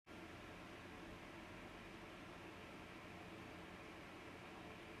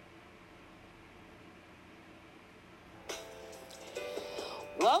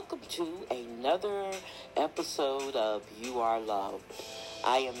Welcome to another episode of You Are Loved.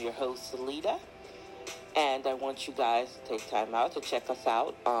 I am your host, Salita, and I want you guys to take time out to check us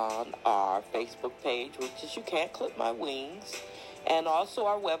out on our Facebook page, which is You Can't Clip My Wings, and also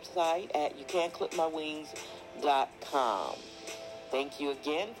our website at youcan'tclipmywings.com. Thank you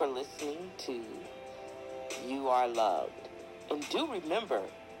again for listening to You Are Loved. And do remember,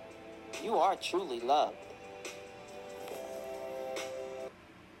 you are truly loved.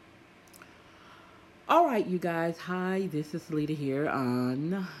 All right, you guys. Hi, this is Lita here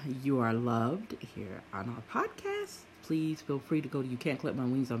on You Are Loved here on our podcast. Please feel free to go to You Can't Clip My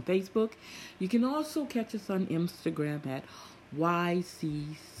Wings on Facebook. You can also catch us on Instagram at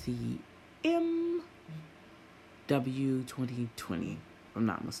YCCMW2020, if I'm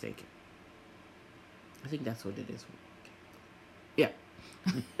not mistaken. I think that's what it is. Yeah.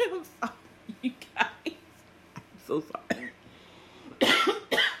 I'm sorry, you guys. I'm so sorry.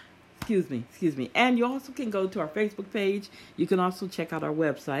 Excuse me. And you also can go to our Facebook page. You can also check out our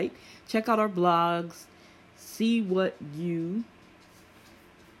website. Check out our blogs. See what you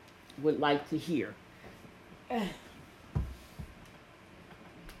would like to hear.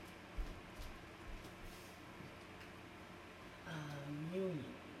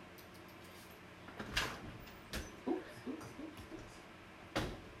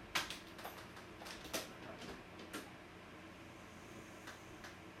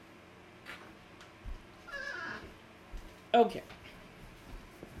 Okay.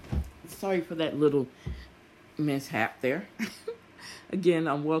 Sorry for that little mishap there.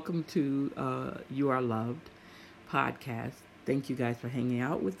 Again, welcome to You Are Loved podcast. Thank you guys for hanging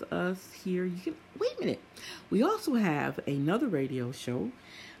out with us here. Wait a minute. We also have another radio show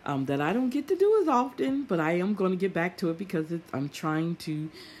that I don't get to do as often, but I am going to get back to it because I'm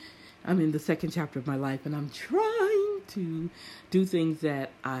in the second chapter of my life, and I'm trying to do things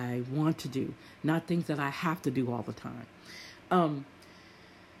that I want to do, not things that I have to do all the time.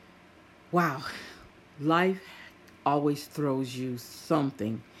 Wow. Life always throws you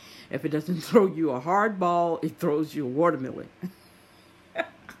something. If it doesn't throw you a hard ball, it throws you a watermelon.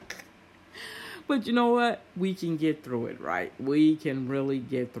 But you know what? We can get through it, right? We can really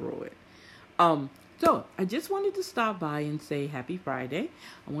get through it. So I just wanted to stop by and say happy Friday.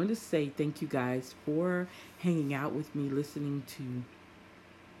 I wanted to say thank you guys for hanging out with me, listening to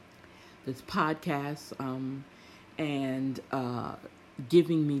this podcast, and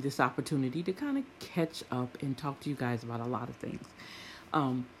giving me this opportunity to kind of catch up and talk to you guys about a lot of things.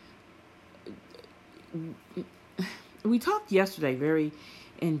 We talked yesterday very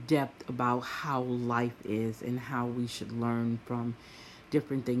in depth about how life is and how we should learn from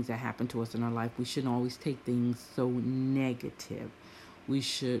different things that happen to us in our life. We shouldn't always take things so negative. We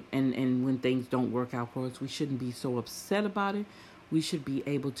should, and when things don't work out for us, we shouldn't be so upset about it. We should be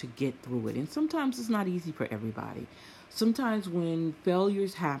able to get through it. And sometimes it's not easy for everybody. Sometimes when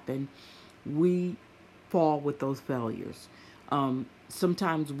failures happen, we fall with those failures.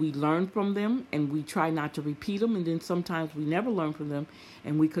 Sometimes we learn from them and we try not to repeat them. And then sometimes we never learn from them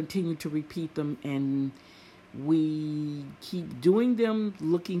and we continue to repeat them, and we keep doing them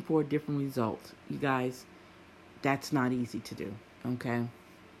looking for a different result. You guys, that's not easy to do, okay?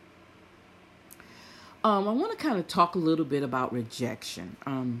 I want to kind of talk a little bit about rejection.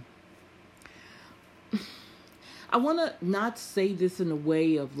 I want to not say this in a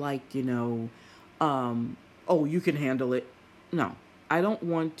way of like, oh, you can handle it. No, I don't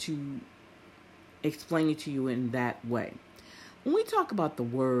want to explain it to you in that way. When we talk about the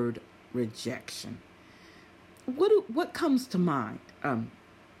word rejection, what comes to mind?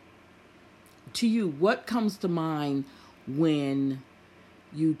 To you, what comes to mind when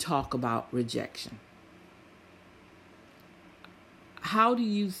you talk about rejection? How do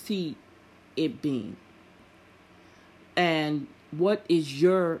you see it being? And what is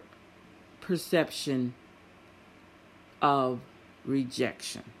your perception of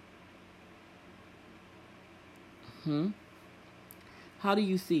rejection? How do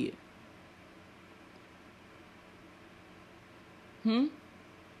you see it?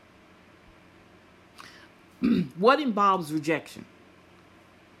 What involves rejection?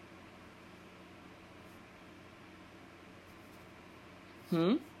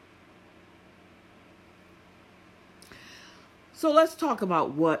 So let's talk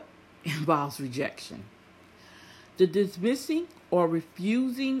about what involves rejection. The dismissing or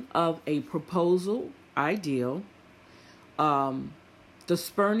refusing of a proposal, ideal, the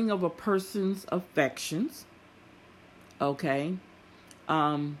spurning of a person's affections, okay?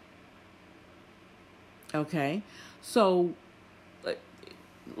 Okay, so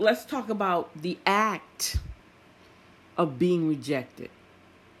let's talk about the act of being rejected.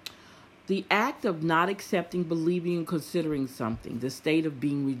 the act of not accepting, believing, and considering something, the state of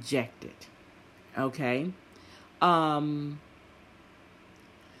being rejected. Okay?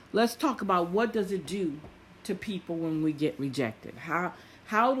 Let's talk about what does it do to people when we get rejected.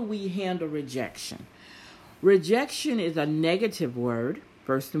 How do we handle rejection? Rejection is a negative word,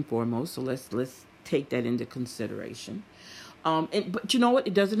 first and foremost, so let's take that into consideration. But you know what?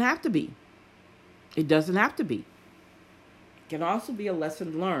 It doesn't have to be. It doesn't have to be. It can also be a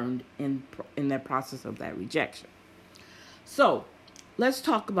lesson learned in that process of that rejection. So, let's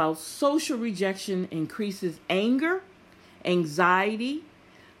talk about social rejection increases anger, anxiety,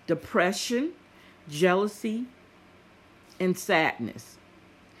 depression, jealousy, and sadness.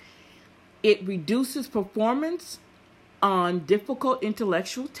 It reduces performance on difficult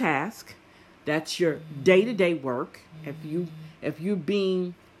intellectual tasks. That's your day-to-day work. If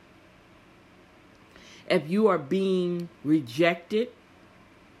you are being rejected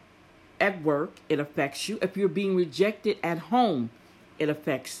at work, it affects you. If you're being rejected at home, it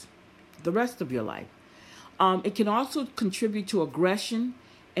affects the rest of your life. It can also contribute to aggression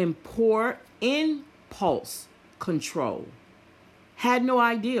and poor impulse control. Had no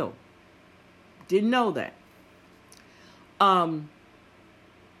idea. Didn't know that.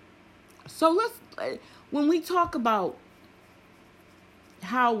 So when we talk about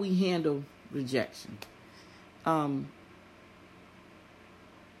how we handle rejection,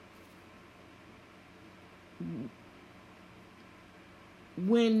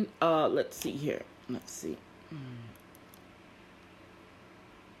 let's see here. Let's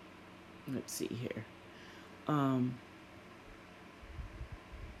see here.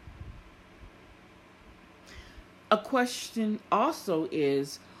 A question also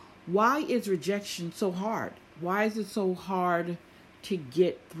is, why is rejection so hard? Why is it so hard to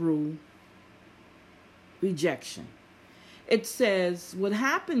get through rejection? It says what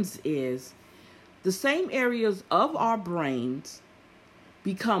happens is the same areas of our brains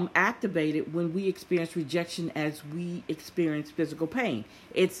become activated when we experience rejection as we experience physical pain.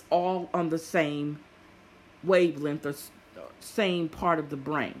 It's all on the same wavelength or same part of the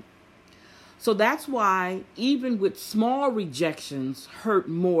brain. So that's why even with small rejections hurt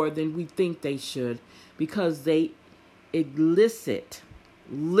more than we think they should, because they elicit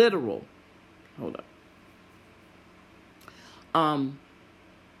literal. Hold up.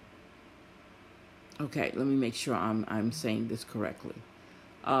 Okay, let me make sure I'm saying this correctly.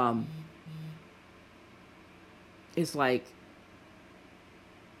 It's like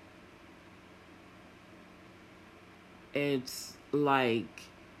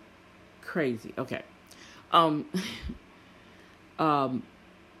crazy. Okay. I'm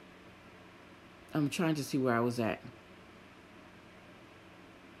trying to see where I was at.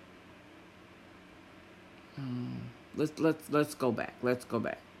 Let's go back.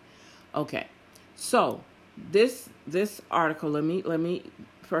 Okay. So this article, let me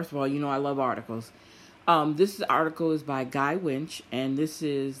first of all, I love articles. This article is by Guy Winch, and this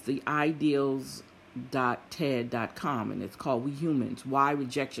is the ideals.ted.com, and it's called We Humans, Why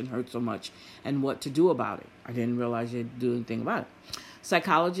Rejection Hurts So Much and What to Do About It. I didn't realize you'd do anything about it.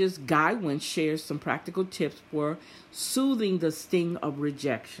 Psychologist Guy Winch shares some practical tips for soothing the sting of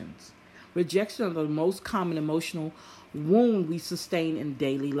rejections. Rejection is the most common emotional wound we sustain in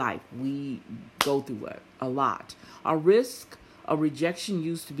daily life. We go through it a lot. Our risk of rejection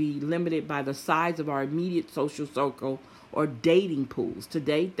used to be limited by the size of our immediate social circle or dating pools.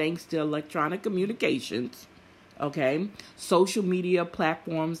 Today, thanks to electronic communications, social media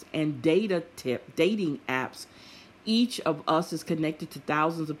platforms, and dating apps, each of us is connected to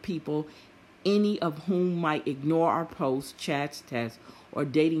thousands of people, any of whom might ignore our posts, chats, tests, or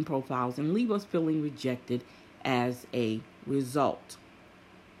dating profiles and leave us feeling rejected as a result.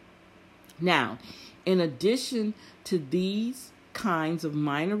 Now, in addition to these kinds of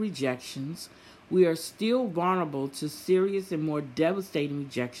minor rejections, we are still vulnerable to serious and more devastating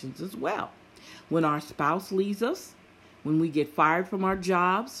rejections as well. When our spouse leaves us, when we get fired from our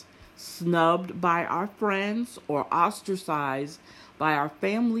jobs, snubbed by our friends, or ostracized by our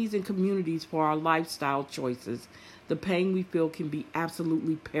families and communities for our lifestyle choices, the pain we feel can be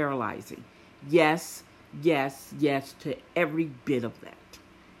absolutely paralyzing. Yes to every bit of that.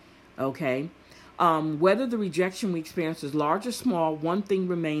 Okay? Whether the rejection we experience is large or small, one thing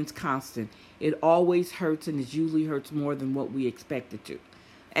remains constant. It always hurts, and it usually hurts more than what we expect it to.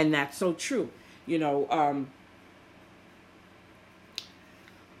 And that's so true.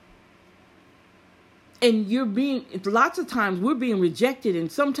 And lots of times we're being rejected,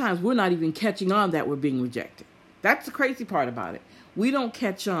 and sometimes we're not even catching on that we're being rejected. That's the crazy part about it. We don't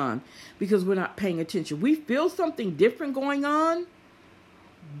catch on because we're not paying attention. We feel something different going on,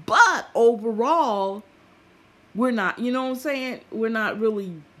 But overall, we're not, you know what I'm saying? We're not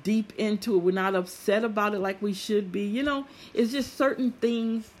really deep into it. We're not upset about it like we should be. It's just certain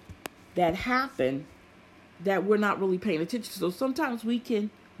things that happen that we're not really paying attention to. So sometimes we can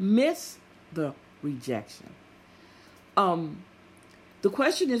miss the rejection. The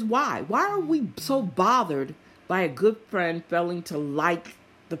question is why? Why are we so bothered by a good friend failing to like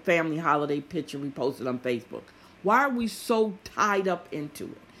the family holiday picture we posted on Facebook? Why are we so tied up into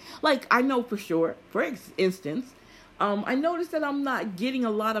it? Like, I know for sure, for instance, I noticed that I'm not getting a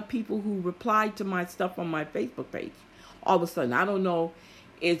lot of people who reply to my stuff on my Facebook page. All of a sudden, I don't know,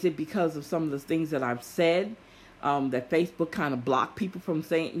 is it because of some of the things that I've said, that Facebook kind of blocked people from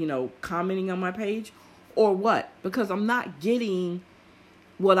saying, commenting on my page, or what? Because I'm not getting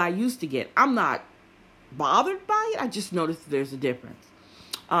what I used to get. I'm not bothered by it. I just noticed there's a difference.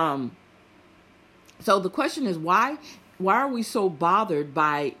 So the question is why? Why are we so bothered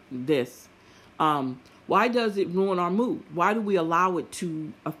by this? Why does it ruin our mood? Why do we allow it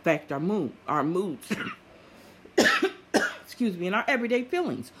to affect our moods? Excuse me, and our everyday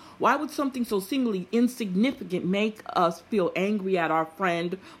feelings? Why would something so seemingly insignificant make us feel angry at our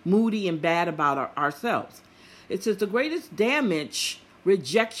friend, moody and bad about ourselves? It says the greatest damage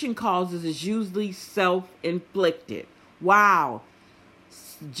rejection causes is usually self-inflicted. Wow.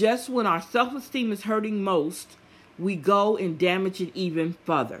 Just when our self-esteem is hurting most, we go and damage it even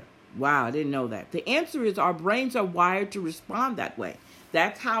further. Wow, I didn't know that. The answer is our brains are wired to respond that way.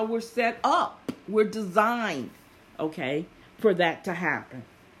 That's how we're set up. We're designed, okay, for that to happen.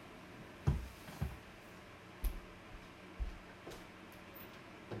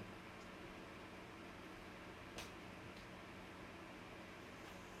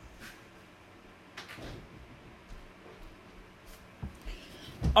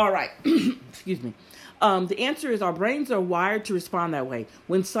 All right. Excuse me. The answer is our brains are wired to respond that way.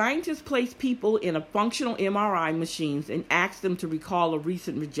 When scientists place people in a functional MRI machines and ask them to recall a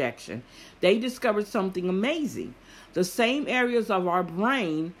recent rejection, they discovered something amazing. The same areas of our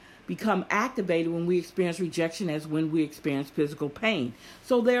brain become activated when we experience rejection as when we experience physical pain.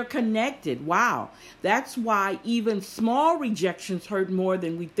 So they're connected. Wow. That's why even small rejections hurt more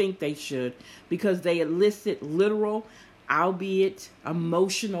than we think they should, because they elicit literal, albeit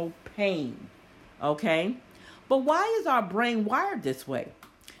emotional pain. Okay? But why is our brain wired this way?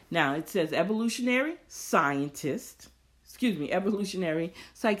 Now, it says evolutionary psychologists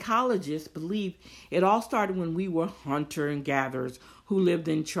believe it all started when we were hunter and gatherers who lived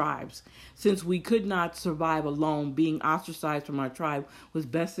in tribes. Since we could not survive alone, being ostracized from our tribe was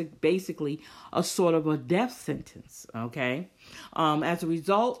basically a sort of a death sentence. Okay? As a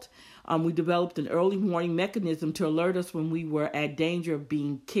result, we developed an early warning mechanism to alert us when we were at danger of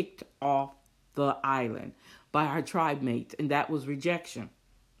being kicked off the island by our tribe mates, and that was rejection.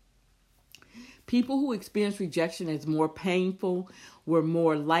 People who experience rejection as more painful were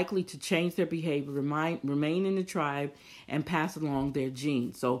more likely to change their behavior, remain in the tribe, and pass along their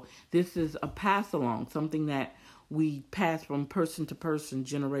genes. So this is a pass along, something that we pass from person to person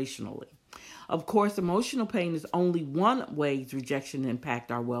generationally. Of course, emotional pain is only one way rejection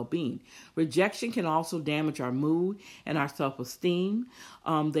impact our well-being. Rejection can also damage our mood and our self-esteem.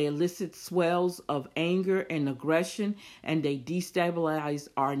 They elicit swells of anger and aggression, and they destabilize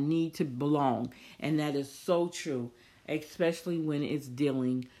our need to belong. And that is so true, especially when it's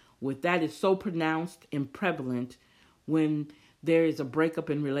dealing with that is so pronounced and prevalent when there is a breakup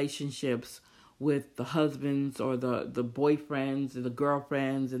in relationships with the husbands or the boyfriends or the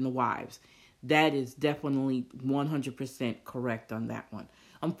girlfriends and the wives. That is definitely 100% correct on that one.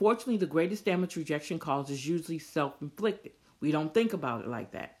 Unfortunately, the greatest damage rejection causes is usually self-inflicted. We don't think about it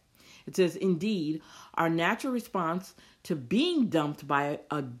like that. It says, indeed, our natural response to being dumped by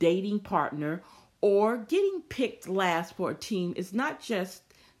a dating partner or getting picked last for a team is not just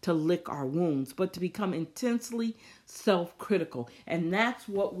to lick our wounds, but to become intensely self-critical. And that's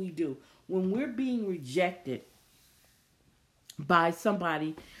what we do. When we're being rejected by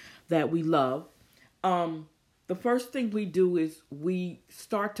somebody that we love, the first thing we do is we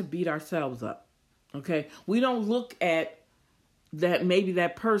start to beat ourselves up. Okay? We don't look at that maybe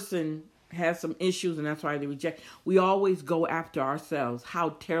that person has some issues and that's why they reject. We always go after ourselves. How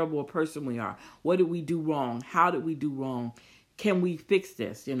terrible a person we are. What did we do wrong? How did we do wrong? Can we fix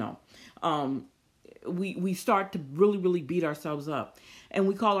this? We start to really beat ourselves up, and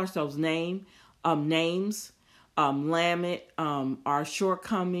we call ourselves names, lament our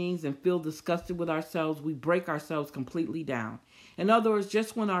shortcomings, and feel disgusted with ourselves. We break ourselves completely down. In other words,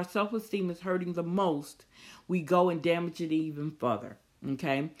 just when our self-esteem is hurting the most, we go and damage it even further.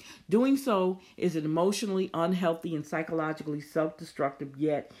 Okay? Doing so is an emotionally unhealthy and psychologically self-destructive,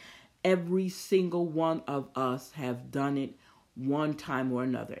 yet every single one of us have done it one time or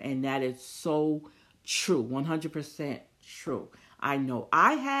another. And that is so true, 100% true. I know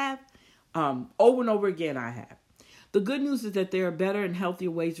I have, over and over again I have. The good news is that there are better and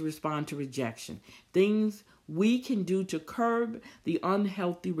healthier ways to respond to rejection. Things we can do to curb the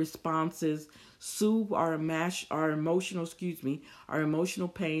unhealthy responses, soothe our emotional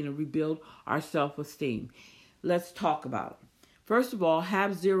pain, and rebuild our self-esteem. Let's talk about it. First of all,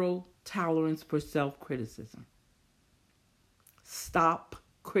 have zero tolerance for self-criticism. Stop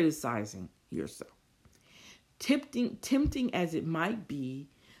criticizing yourself. Tempting as it might be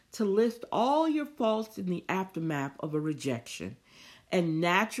to list all your faults in the aftermath of a rejection, and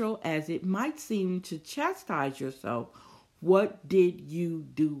natural as it might seem to chastise yourself, what did you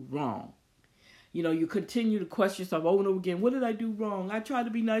do wrong? You continue to question yourself over and over again. What did I do wrong? I tried to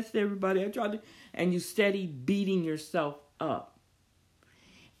be nice to everybody. And you steady beating yourself up.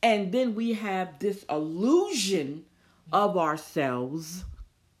 And then we have this illusion of ourselves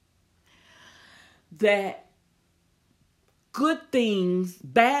that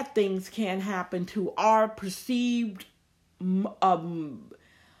bad things can happen to our perceived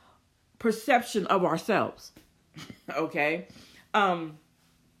perception of ourselves. Okay? And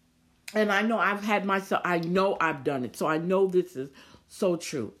I know I know I've done it. So I know this is so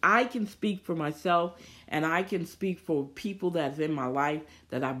true. I can speak for myself, and I can speak for people that's in my life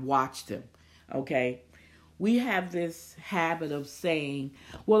that I've watched them. Okay? We have this habit of saying,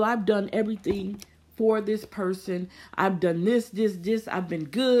 well, I've done everything for this person. I've done this. I've been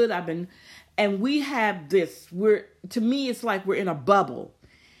good. And we have this. To me, it's like we're in a bubble.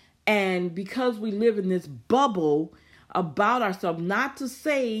 And because we live in this bubble about ourselves, not to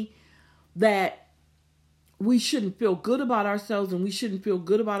say that we shouldn't feel good about ourselves, and we shouldn't feel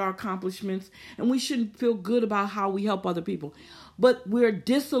good about our accomplishments, and we shouldn't feel good about how we help other people. But we're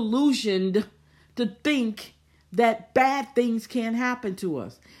disillusioned to think that bad things can happen to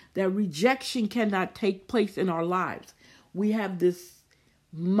us, that rejection cannot take place in our lives. We have this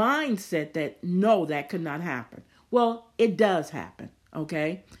mindset that no, that could not happen. Well, it does happen,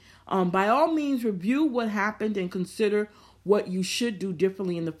 okay? By all means, review what happened and consider what you should do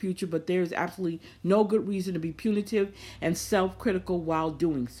differently in the future, but there's absolutely no good reason to be punitive and self-critical while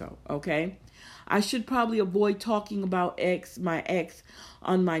doing so, okay? I should probably avoid talking about my ex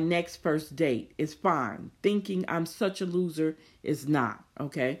on my next first date. It's fine. Thinking I'm such a loser is not,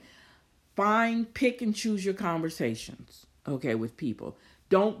 okay? Pick and choose your conversations, okay, with people.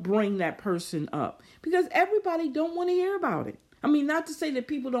 Don't bring that person up because everybody don't want to hear about it. I mean, not to say that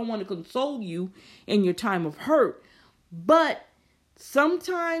people don't want to console you in your time of hurt, but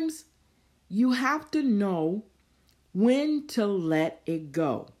sometimes you have to know when to let it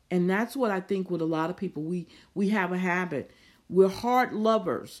go. And that's what I think with a lot of people. We have a habit. We're hard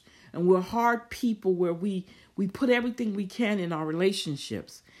lovers and we're hard people where we put everything we can in our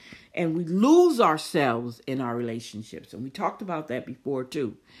relationships and we lose ourselves in our relationships. And we talked about that before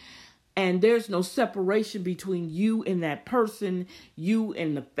too. And there's no separation between you and that person, you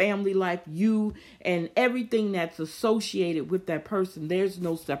and the family life, you and everything that's associated with that person. There's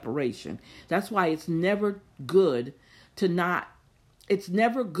no separation. That's why it's never good to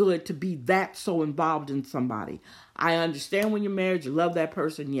be that so involved in somebody. I understand when you're married, you love that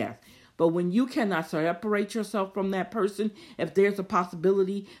person, yes. But when you cannot separate yourself from that person, if there's a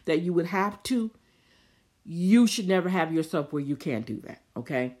possibility that you would have to, you should never have yourself where you can't do that,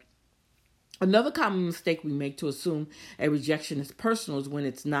 okay? Another common mistake we make to assume a rejection is personal is when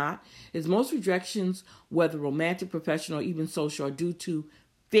it's not. Is most rejections, whether romantic, professional, or even social, are due to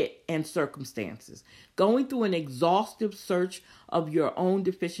fit and circumstances. Going through an exhaustive search of your own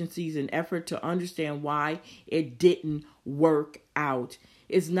deficiencies in effort to understand why it didn't work out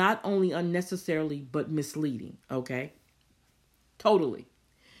is not only unnecessarily but misleading, okay? Totally.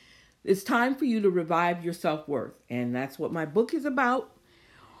 It's time for you to revive your self-worth, and that's what my book is about.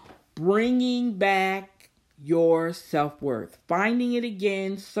 Bringing back your self-worth, finding it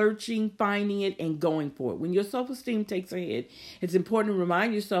again, searching, finding it, and going for it. When your self-esteem takes a hit, it's important to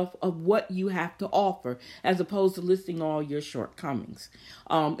remind yourself of what you have to offer as opposed to listing all your shortcomings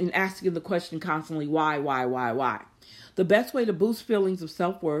and asking the question constantly, why? The best way to boost feelings of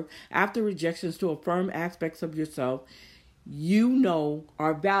self-worth after rejection is to affirm aspects of yourself you know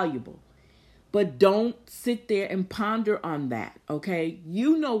are valuable. But don't sit there and ponder on that, okay?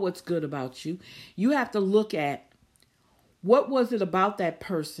 You know what's good about you. You have to look at what was it about that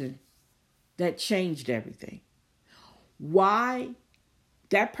person that changed everything. Why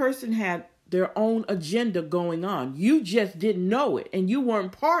that person had their own agenda going on. You just didn't know it, and you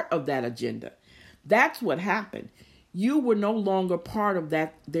weren't part of that agenda. That's what happened. You were no longer part of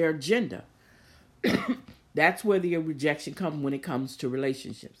their agenda. That's where the rejection comes when it comes to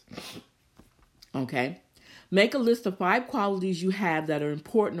relationships. Okay? Make a list of 5 qualities you have that are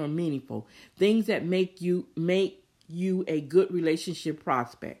important or meaningful. Things that make you a good relationship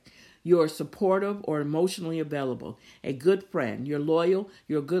prospect. You're supportive or emotionally available, a good friend, you're loyal,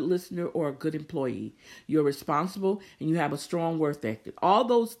 you're a good listener or a good employee. You're responsible and you have a strong work ethic. All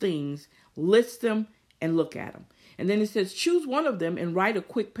those things, list them and look at them. And then it says choose one of them and write a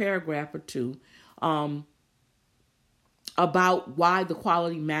quick paragraph or two about why the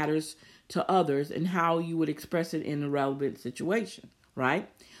quality matters to others and how you would express it in a relevant situation, right?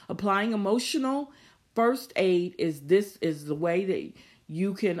 Applying emotional first aid is the way that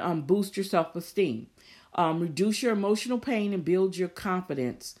you can boost your self-esteem, reduce your emotional pain, and build your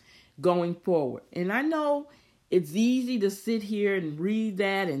confidence going forward. And I know it's easy to sit here and read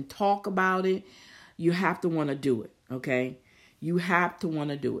that and talk about it. You have to want to do it, okay? You have to want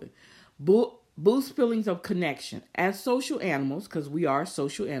to do it. Boost feelings of connection. As social animals, because we are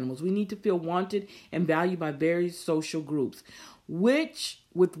social animals, we need to feel wanted and valued by various social groups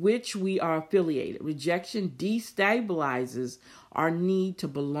with which we are affiliated. Rejection destabilizes our need to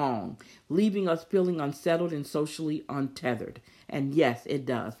belong, leaving us feeling unsettled and socially untethered. And yes, it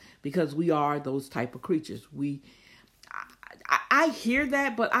does, because we are those type of creatures. I hear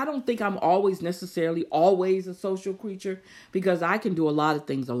that, but I don't think I'm necessarily always a social creature, because I can do a lot of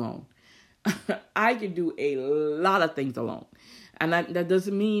things alone. I can do a lot of things alone. And that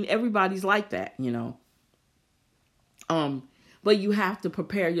doesn't mean everybody's like that, you know. But you have to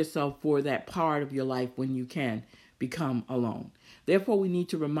prepare yourself for that part of your life when you can become alone. Therefore, we need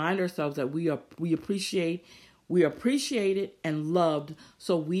to remind ourselves that we are appreciated and loved,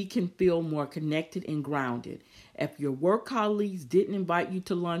 so we can feel more connected and grounded. If your work colleagues didn't invite you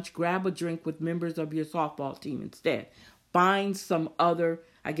to lunch, grab a drink with members of your softball team instead. Find some other,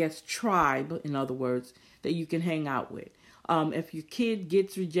 tribe, in other words, that you can hang out with. If your kid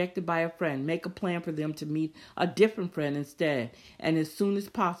gets rejected by a friend, make a plan for them to meet a different friend instead, and as soon as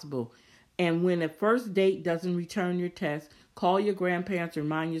possible. And when a first date doesn't return your text, call your grandparents and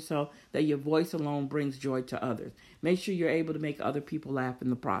remind yourself that your voice alone brings joy to others. Make sure you're able to make other people laugh in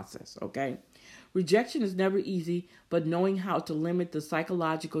the process, okay? Rejection is never easy, but knowing how to limit the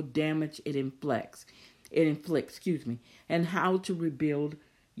psychological damage it inflicts, and how to rebuild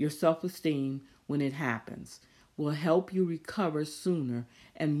your self-esteem when it happens will help you recover sooner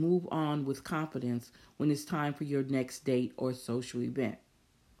and move on with confidence when it's time for your next date or social event.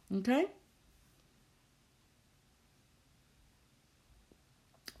 Okay?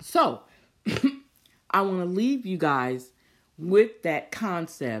 So, I want to leave you guys with that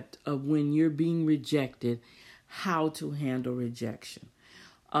concept of when you're being rejected, how to handle rejection.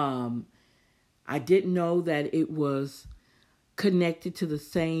 I didn't know that it was connected to the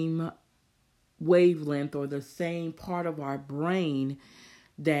same wavelength or the same part of our brain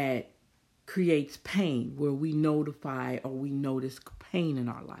that creates pain, where we notify or we notice pain in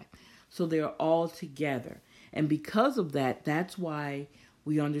our life. So they're all together. And because of that, that's why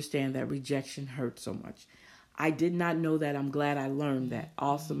we understand that rejection hurts so much. I did not know that. I'm glad I learned that.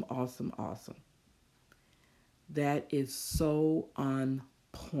 Awesome, awesome, awesome. That is so on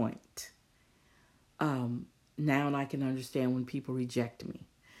point. Now I can understand when people reject me.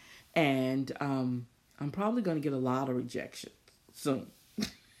 And I'm probably going to get a lot of rejection soon.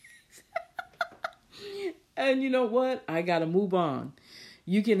 And you know what? I got to move on.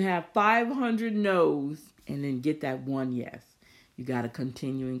 You can have 500 no's and then get that one yes. You got to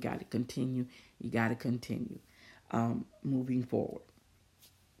continue and got to continue. You got to continue moving forward.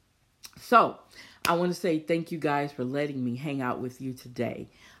 So I want to say thank you guys for letting me hang out with you today.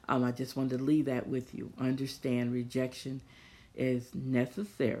 I just wanted to leave that with you. Understand rejection is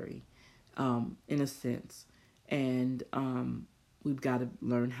necessary in a sense. And we've got to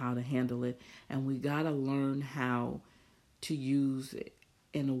learn how to handle it. And we got to learn how to use it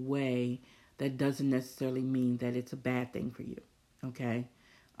in a way that doesn't necessarily mean that it's a bad thing for you. Okay?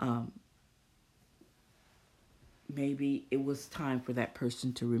 Maybe it was time for that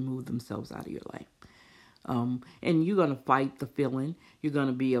person to remove themselves out of your life. And you're going to fight the feeling. You're going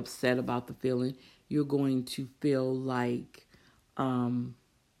to be upset about the feeling. You're going to feel like,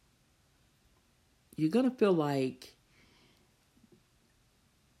 you're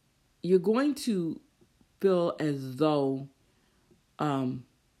going to feel as though,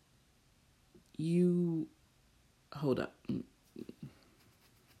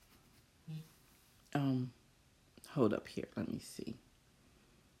 hold up here. Let me see.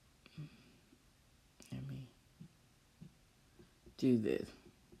 Let me do this.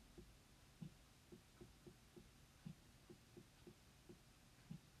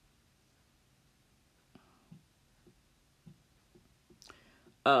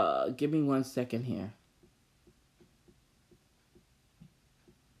 Give me 1 second here.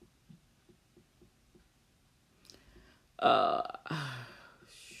 Uh,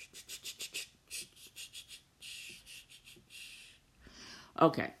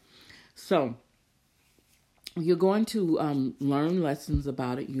 okay, so you're going to learn lessons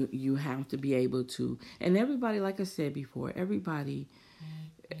about it. You have to be able to, and everybody, like I said before, everybody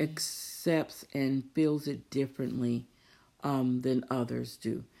accepts and feels it differently than others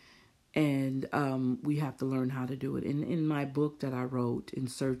do. And we have to learn how to do it. In my book that I wrote, In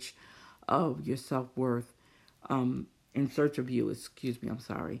Search of Your Self-Worth, In Search of You, excuse me, I'm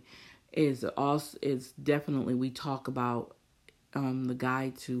sorry, is definitely, we talk about the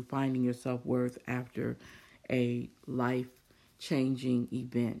guide to finding your self-worth after a life-changing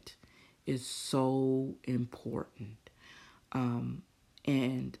event is so important.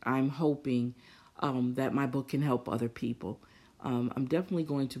 And I'm hoping that my book can help other people. I'm definitely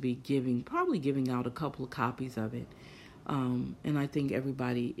going to be probably giving out a couple of copies of it. And I think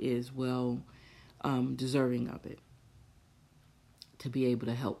everybody is well deserving of it to be able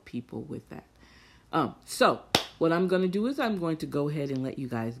to help people with that. So what I'm going to do is I'm going to go ahead and let you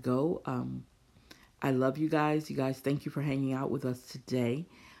guys go. I love you guys. You guys, thank you for hanging out with us today.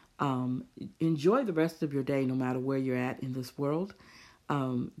 Enjoy the rest of your day, no matter where you're at in this world.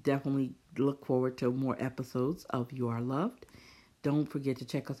 Definitely look forward to more episodes of You Are Loved. Don't forget to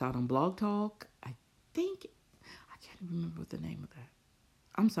check us out on Blog Talk. I can't remember what the name of that.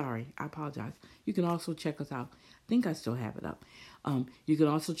 I'm sorry. I apologize. You can also check us out. I think I still have it up. You can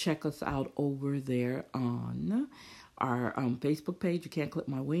also check us out over there on our Facebook page. You Can't Clip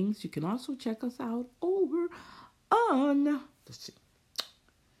My Wings. You can also check us out over on,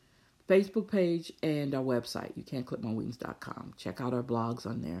 Facebook page and our website, youcan'tclipmywings.com. Check out our blogs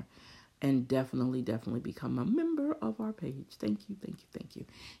on there. And definitely become a member of our page. Thank you.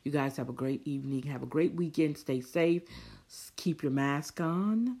 You guys have a great evening. Have a great weekend. Stay safe. Keep your mask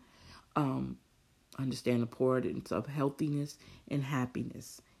on. Understand the importance of healthiness and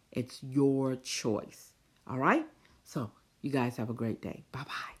happiness. It's your choice. All right? So, you guys have a great day.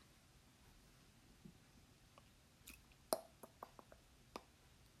 Bye-bye.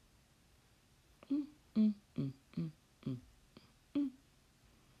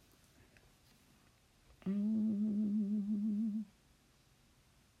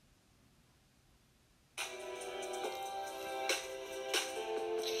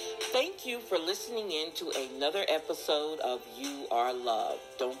 Thank you for listening in to another episode of You Are Loved.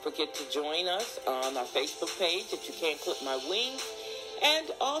 Don't forget to join us on our Facebook page at You Can't Clip My Wings,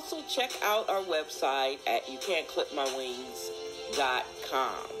 and also check out our website at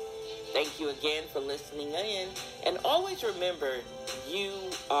youcan'tclipmywings.com. Thank you again for listening in, and always remember, you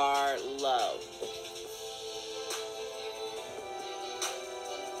are loved.